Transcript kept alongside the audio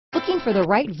Looking for the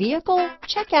right vehicle?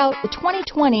 Check out the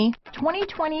 2020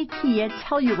 Kia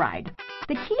Telluride.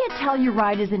 The Kia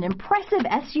Telluride is an impressive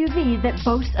SUV that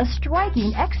boasts a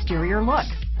striking exterior look.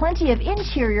 Plenty of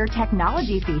interior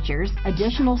technology features,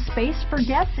 additional space for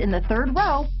guests in the third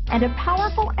row, and a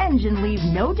powerful engine leave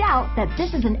no doubt that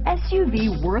this is an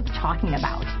SUV worth talking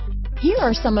about. Here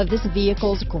are some of this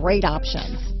vehicle's great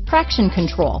options: traction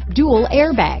control, dual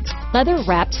airbags,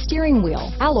 leather-wrapped steering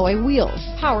wheel, alloy wheels,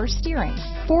 power steering,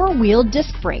 four-wheel disc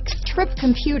brakes, trip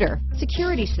computer,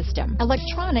 security system,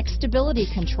 electronic stability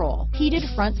control, heated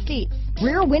front seats,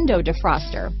 rear window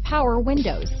defroster, power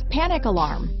windows, panic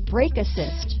alarm, brake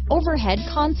assist, overhead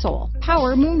console,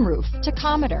 power moonroof,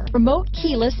 tachometer, remote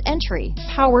keyless entry,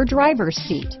 power driver's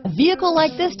seat. A vehicle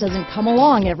like this doesn't come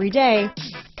along every day.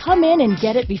 Come in and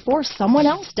get it before someone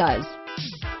else does.